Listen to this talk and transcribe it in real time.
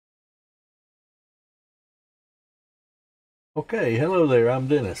Okay, hello there, I'm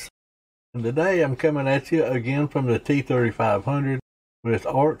Dennis. And today I'm coming at you again from the T3500 with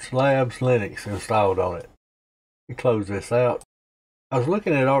Archlabs Linux installed on it. Let me close this out. I was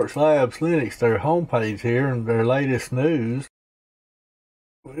looking at Archlabs Linux, their homepage here, and their latest news.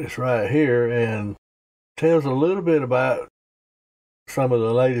 It's right here and tells a little bit about some of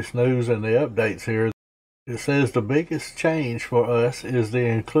the latest news and the updates here. It says the biggest change for us is the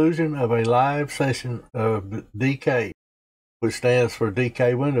inclusion of a live session of DK, which stands for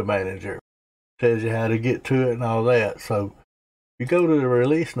DkWm. Tells you how to get to it and all that. So if you go to the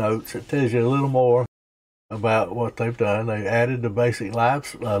release notes, it tells you a little more about what they've done. They added the basic live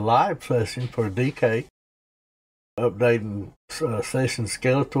session for DK, updating session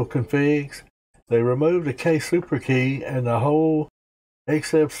skeletal configs. They removed the K super key and the whole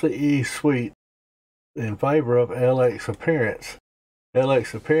Xfce suite in favor of LX Appearance.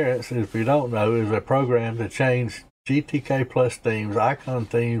 LX Appearance, if you don't know, is a program to change GTK Plus themes, icon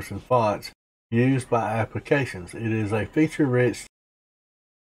themes, and fonts used by applications. It is a feature-rich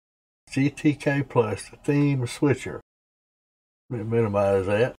GTK Plus theme switcher. Minimize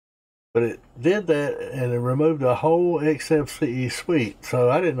that. But it did that and it removed the whole Xfce suite. So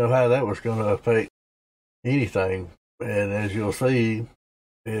I didn't know how that was going to affect anything. And as you'll see,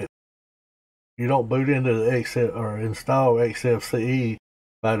 you don't boot into the or install Xfce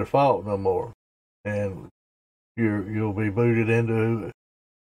by default no more. And you'll be booted into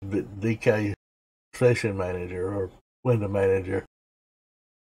the DK Session Manager or Window Manager.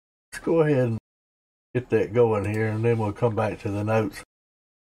 Let's go ahead and get that going here, and then we'll come back to the notes.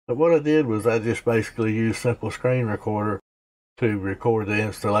 But what I did was I just basically used Simple Screen Recorder to record the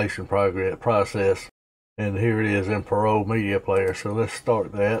installation process, and here it is in Parole Media Player. So let's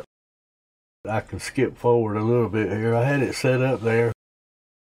start that. I can skip forward a little bit here. I had it set up there.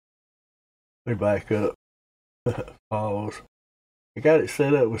 Let me back up. Pause. I got it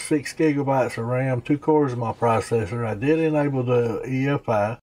set up with 6 gigabytes of RAM, 2 cores of my processor. I did enable the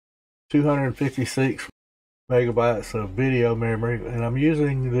EFI, 256 megabytes of video memory, and I'm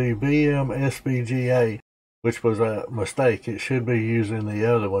using the VMSVGA, which was a mistake. It should be using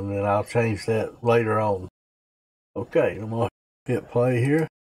the other one, and I'll change that later on. Okay, I'm going to hit play here.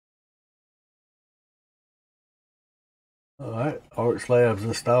 Alright, Archlabs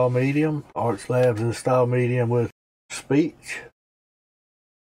install medium. Archlabs install medium with speech.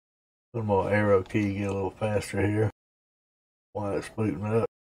 A little more arrow key, get a little faster here while it's booting up.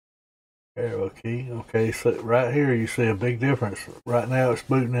 Arrow key. Okay, so right here you see a big difference. Right now it's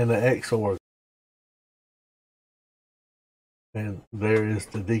booting in the Xorg. And there is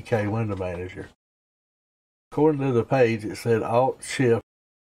the DK window manager. According to the page, it said Alt, Shift,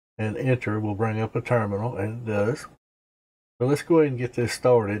 and Enter will bring up a terminal, and it does. So let's go ahead and get this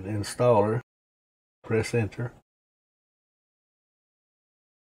started. Installer. Press Enter.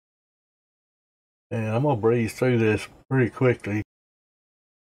 And I'm going to breeze through this pretty quickly.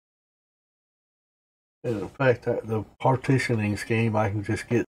 And in fact, the partitioning scheme, I can just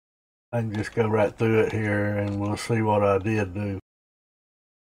go right through it here, and we'll see what I did do.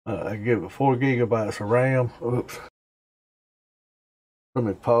 I give it 4 gigabytes of RAM. Oops. Let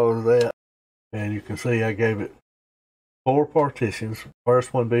me pause that. And you can see I gave it 4 partitions.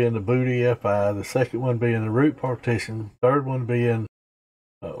 First one being the boot EFI, the second one being the root partition, third one being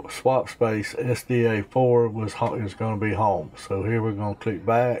swap space. SDA4 is going to be home. So here we're going to click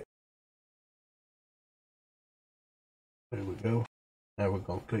back. There we go. Now we're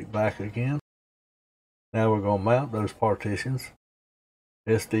going to click back again. Now we're going to mount those partitions.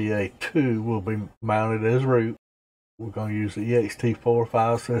 SDA2 will be mounted as root. We're going to use the ext4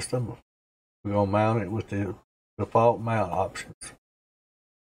 file system. We're going to mount it with the default mount options.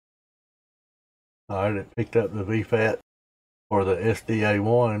 Alright, it picked up the VFAT for the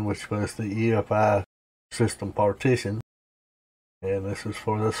SDA1, which was the EFI system partition. And this is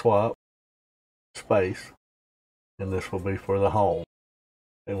for the swap space. And this will be for the home.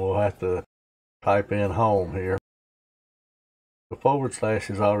 And we'll have to type in home here. The /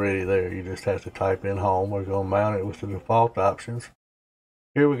 is already there. You just have to type in home. We're going to mount it with the default options.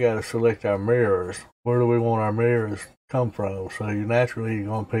 Here we got to select our mirrors. Where do we want our mirrors to come from? So you're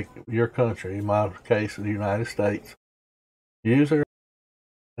going to pick your country. In my case, the United States. User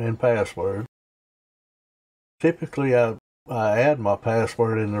and password. Typically, I add my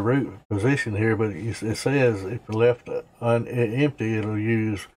password in the root position here, but it says if left empty, it'll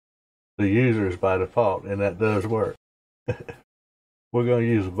use the users by default, and that does work. We're going to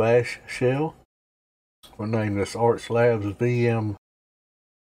use a bash shell. We'll name this Archlabs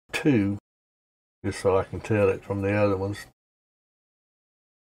VM2, just so I can tell it from the other ones.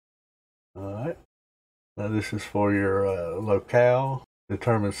 Alright, Now this is for your locale,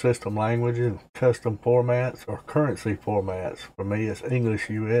 determine system languages, custom formats, or currency formats. For me, it's English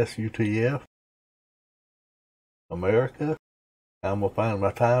US UTF, America. I'm going to find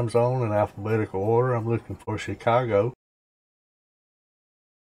my time zone in alphabetical order. I'm looking for Chicago.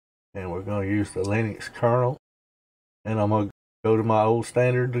 And we're going to use the Linux kernel. And I'm going to go to my old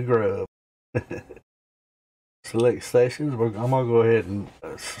standard, the grub. Select sessions. I'm going to go ahead and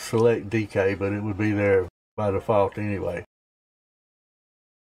select DK, but it would be there by default anyway.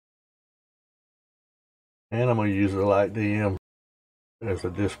 And I'm going to use the lightdm as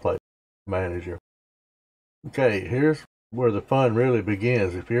a display manager. Okay, here's where the fun really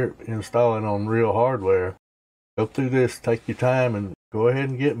begins. If you're installing on real hardware, go through this, take your time, and go ahead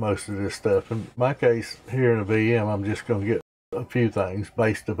and get most of this stuff. In my case, here in a VM, I'm just going to get a few things,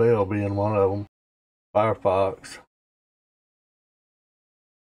 base devel being one of them, Firefox,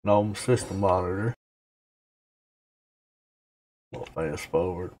 GNOME System Monitor. We'll fast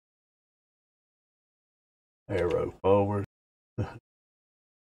forward, arrow forward. So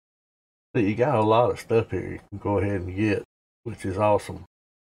you got a lot of stuff here you can go ahead and get, which is awesome.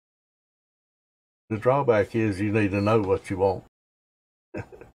 The drawback is you need to know what you want.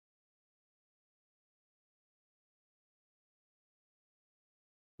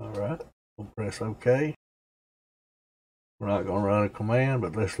 Alright, we'll press OK. We're not going to run a command,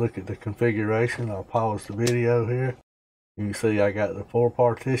 but let's look at the configuration. I'll pause the video here. You can see I got the 4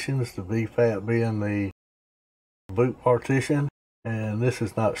 partitions, the VFAT being the boot partition. And this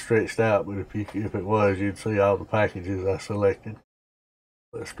is not stretched out, but if it was, you'd see all the packages I selected.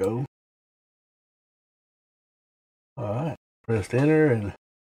 Let's go. Alright, press enter and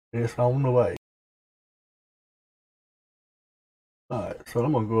it's on the way. Alright, so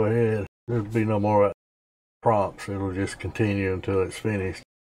I'm going to go ahead. There'll be no more prompts. It'll just continue until it's finished.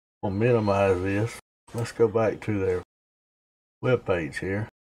 I'll minimize this. Let's go back to their web page here.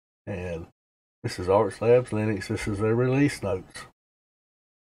 And this is Archlabs Linux. This is their release notes.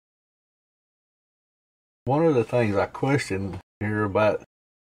 One of the things I questioned here about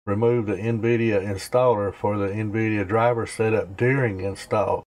remove the NVIDIA installer for the NVIDIA driver setup during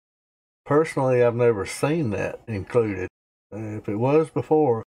install. Personally, I've never seen that included. If it was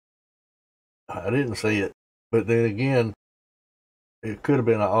before, I didn't see it. But then again, it could have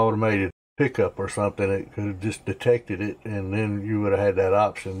been an automated pickup or something. It could have just detected it, and then you would have had that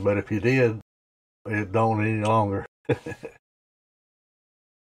option. But if you did, it don't any longer.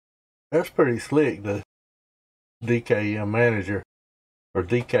 That's pretty slick, the DKWm manager, or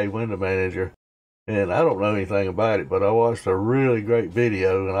DK window manager. And I don't know anything about it, but I watched a really great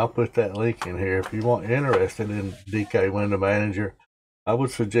video, and I'll put that link in here. If you want interested in DK window manager, I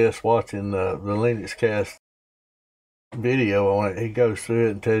would suggest watching the Linux Cast video on it. He goes through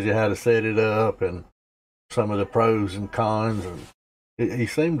it and tells you how to set it up and some of the pros and cons, and he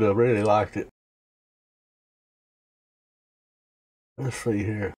seemed to have really liked it. Let's see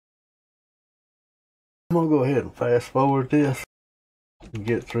here. I'm going to go ahead and fast forward this and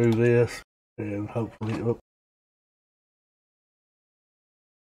get through this, and hopefully,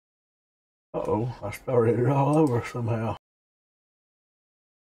 uh-oh, I started it all over somehow.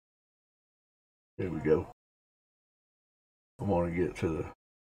 Here we go. I want to get to the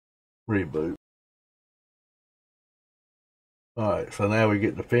reboot. Alright, so now we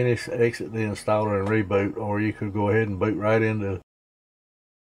get to finish, exit the installer, and reboot, or you could go ahead and boot right into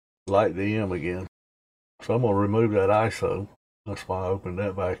lightdm again. So I'm going to remove that ISO. That's why I opened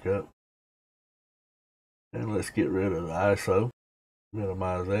that back up. And let's get rid of the ISO.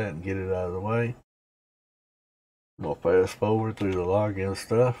 Minimize that and get it out of the way. I'm going to fast forward through the login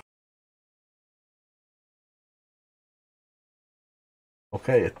stuff.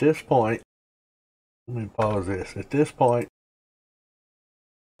 Okay, at this point, let me pause this. At this point,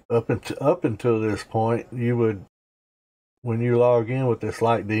 up until this point, you would, when you log in with this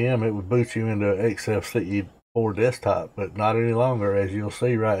lightdm, it would boot you into Xfce4 DeskTop, but not any longer. As you'll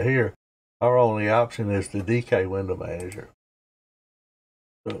see right here, our only option is the DK window manager.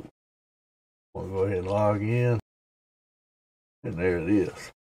 So we'll go ahead and log in, and there it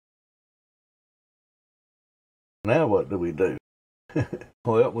is. Now what do we do?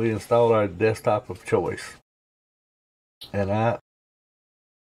 Well, we installed our desktop of choice, and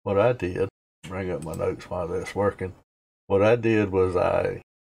what I did, bring up my notes while that's working. What I did was I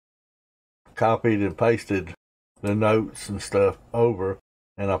copied and pasted the notes and stuff over,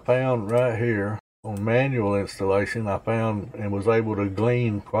 and I found right here on manual installation, I found and was able to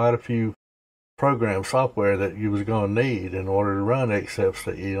glean quite a few program software that you was going to need in order to run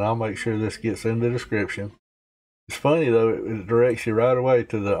Xfce, and I'll make sure this gets in the description. It's funny though, it directs you right away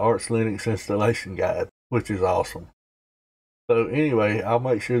to the Arch Linux installation guide. which is awesome. So anyway, I'll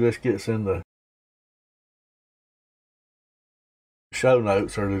make sure this gets in the show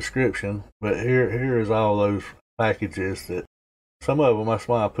notes or the description, but here is all those packages that some of them, that's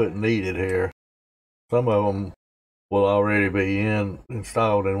why I put needed here. Some of them will already be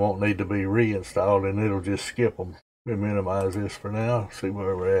installed and won't need to be reinstalled, and it'll just skip them. We'll minimize this for now, see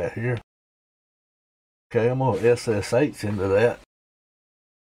where we're at here. Okay, I'm going to SSH into that,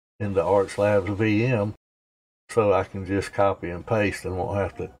 into archlabs-VM, so I can just copy and paste and won't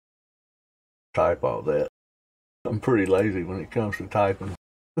have to type all that. I'm pretty lazy when it comes to typing.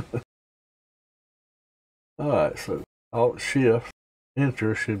 Alright, so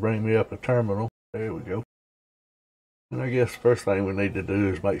Alt-Shift-Enter should bring me up a terminal. There we go. And I guess the first thing we need to do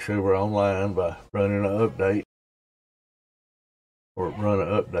is make sure we're online by running an update. Or run an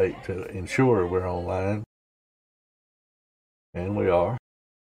update to ensure we're online. And we are.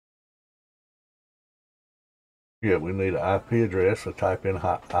 Yeah, we need an IP address, so type in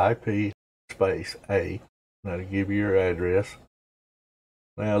IP space A. That'll give you your address.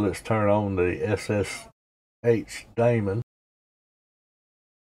 Now let's turn on the SSH daemon.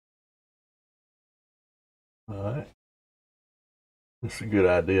 Alright. It's a good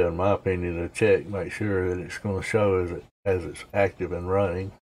idea, in my opinion, to check, make sure that it's going to show as it's active and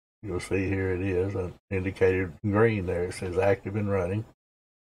running. You'll see here it is, indicated green there. It says active and running.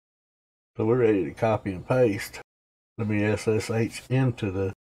 So we're ready to copy and paste. Let me SSH into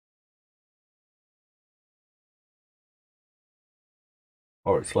the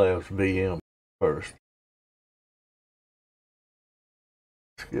archlabs-VM first.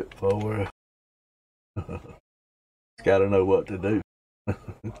 Skip forward. It's got to know what to do.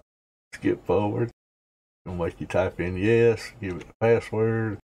 Skip forward. It'll make you type in yes, give it a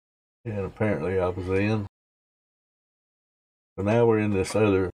password, and apparently I was in. So now we're in this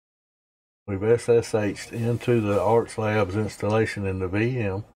other, we've SSH'd into the archlabs installation in the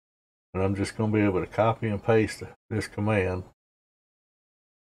VM, and I'm just going to be able to copy and paste this command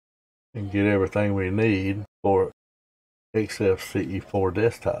and get everything we need for Xfce4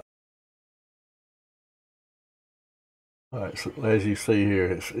 DeskTop. Alright, so as you see here,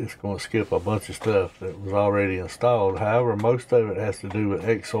 it's going to skip a bunch of stuff that was already installed. However, most of it has to do with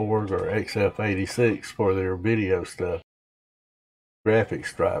Xorg or Xf86 for their video stuff.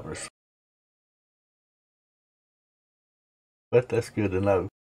 Graphics drivers. But that's good to know.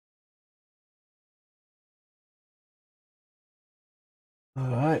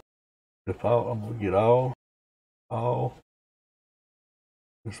 Alright, default, I'm going to get all,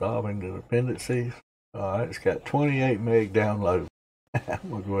 resolving the dependencies. Alright, it's got 28 meg download. I'm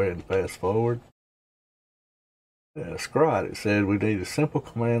going to go ahead and fast forward. Scrot, it said we need a simple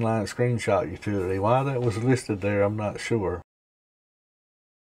command line screenshot utility. Why that was listed there, I'm not sure.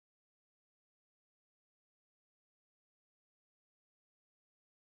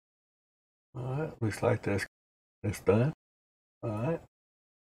 Alright, looks like that's done. Alright.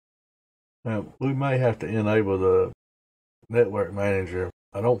 Now, we may have to enable the network manager.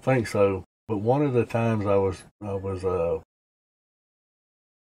 I don't think so. But one of the times I was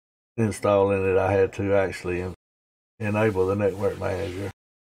installing it, I had to actually enable the network manager.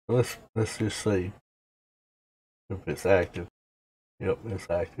 Let's just see if it's active. Yep, it's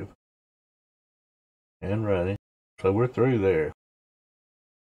active and running. So we're through there.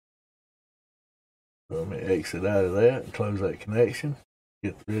 So let me exit out of that and close that connection.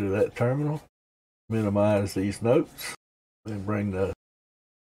 Get rid of that terminal. Minimize these notes. Then bring the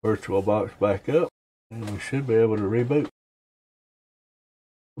VirtualBox back up, and we should be able to reboot.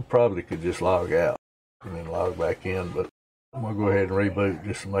 We probably could just log out and then log back in, but I'm going to go ahead and reboot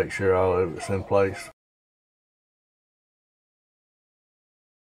just to make sure all of it's in place.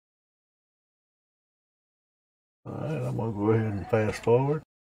 Alright, I'm going to go ahead and fast forward,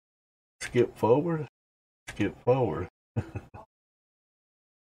 skip forward, skip forward.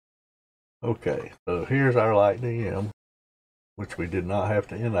 Okay, so here's our lightdm, which we did not have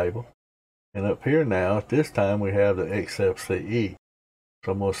to enable. And up here now, at this time, we have the Xfce.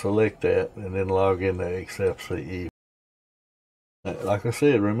 So I'm going to select that and then log into Xfce. Like I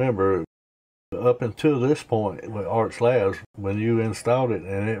said, remember, up until this point with archlabs, when you installed it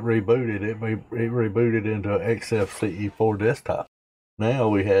and it rebooted, it rebooted into Xfce4 DeskTop. Now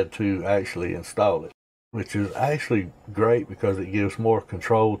we had to actually install it, which is actually great because it gives more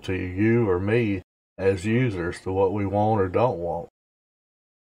control to you or me as users to what we want or don't want.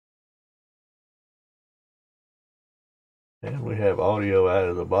 And we have audio out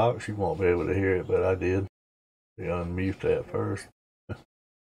of the box. You won't be able to hear it, but I did. We unmute that first.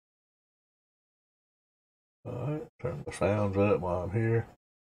 Alright, turn the sounds up while I'm here.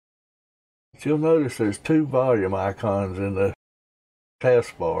 But you'll notice there's two volume icons in the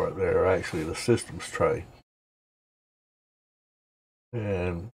taskbar up there, actually the systems tray.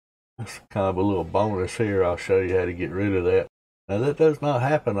 And that's kind of a little bonus here. I'll show you how to get rid of that. Now that does not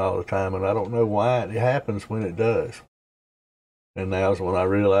happen all the time, and I don't know why it happens when it does. And now's when I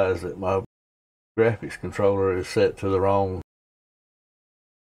realize that my graphics controller is set to the wrong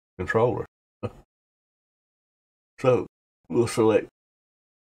controller. So we'll select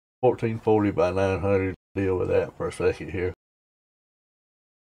 1440 by 900, deal with that for a second here.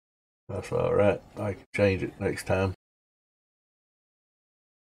 That's alright, I can change it next time.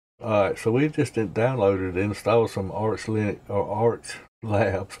 Alright, so we just downloaded and installed some archlabs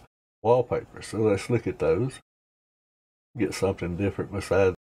wallpapers. So let's look at those. Get something different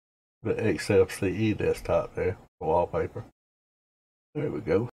besides the Xfce4 DeskTop there, the wallpaper. There we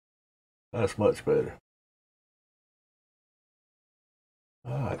go. That's much better.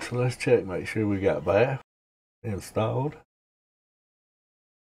 Alright, so let's check, make sure we got baph installed.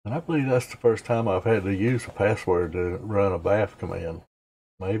 And I believe that's the first time I've had to use a password to run a baph command.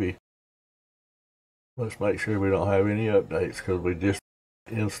 Maybe. Let's make sure we don't have any updates because we just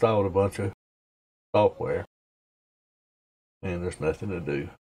installed a bunch of software. And there's nothing to do.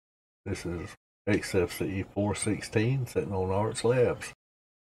 This is Xfce4 16 sitting on archlabs.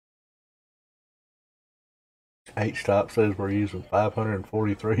 HTOP says we're using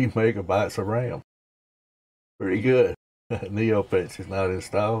 543 megabytes of RAM. Pretty good. Neopets is not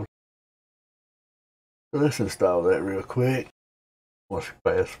installed. So let's install that real quick. Let's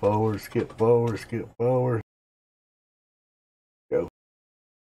fast forward, skip forward, skip forward. Go.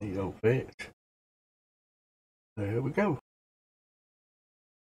 Neopets. There we go.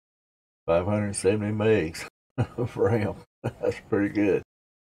 570 megs of RAM. That's pretty good.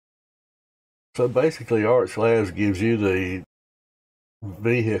 So basically, Archlabs gives you the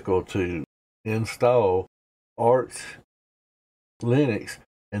vehicle to install Arch Linux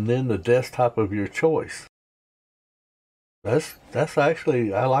and then the desktop of your choice. That's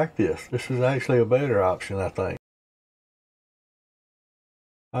actually, I like this. This is actually a better option, I think.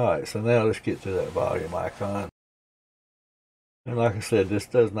 Alright, so now let's get to that volume icon. And like I said, this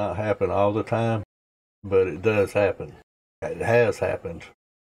does not happen all the time, but it does happen. It has happened.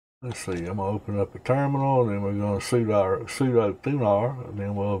 Let's see, I'm going to open up a terminal, and then we're going to sudo thunar, and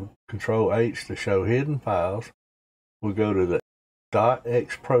then we'll control H to show hidden files. We'll go to the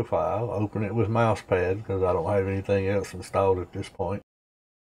 .x profile, open it with mousepad, because I don't have anything else installed at this point.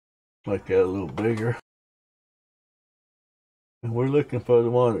 Make that a little bigger. And we're looking for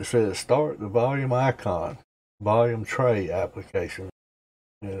the one that says start the volume icon, volume tray application.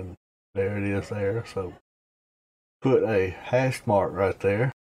 And there it is there. So put a hash mark right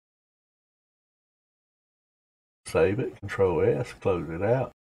there. Save it, Control S, close it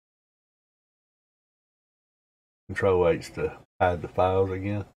out. Control H to hide the files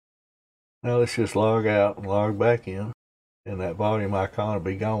again. Now let's just log out and log back in, and that volume icon will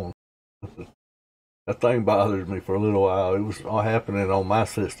be gone. That thing bothered me for a little while. It was all happening on my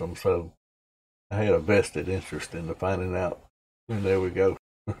system, so I had a vested interest in finding out. And there we go.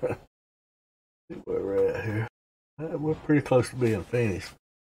 See where we're at here. We're pretty close to being finished.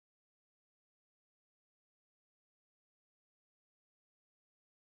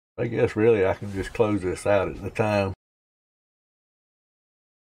 I guess really I can just close this out at the time.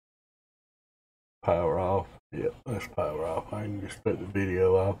 Power off. Yep, let's power off. I can just put the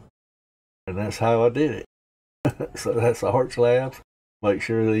video off. And that's how I did it. So that's Archlabs. Make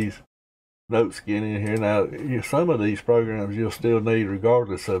sure these notes get in here. Now, some of these programs you'll still need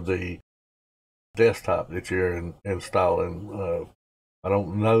regardless of the desktop that you're installing. I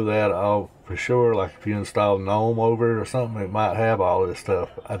don't know that all for sure. Like if you install GNOME over it or something, it might have all this stuff.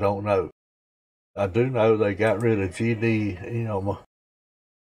 I don't know. I do know they got rid of GD,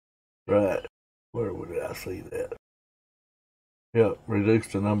 right. Where would I see that? Yep,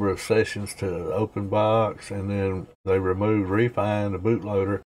 reduced the number of sessions to open box, and then they removed Refine, the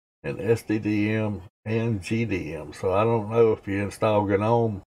bootloader, and SDDM and GDM. So I don't know if you install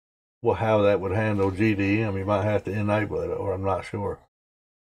GNOME, how that would handle GDM. You might have to enable it, or I'm not sure.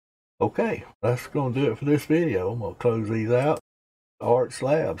 Okay, that's going to do it for this video. I'm going to close these out.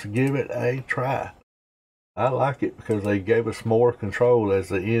 Archlabs, give it a try. I like it because they gave us more control as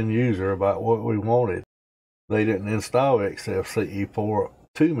the end user about what we wanted. They didn't install Xfce4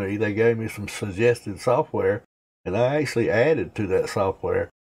 to me. They gave me some suggested software, and I actually added to that software.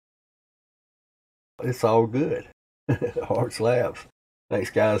 It's all good. Archlabs.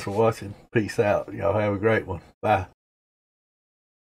 Thanks, guys, for watching. Peace out. Y'all have a great one. Bye.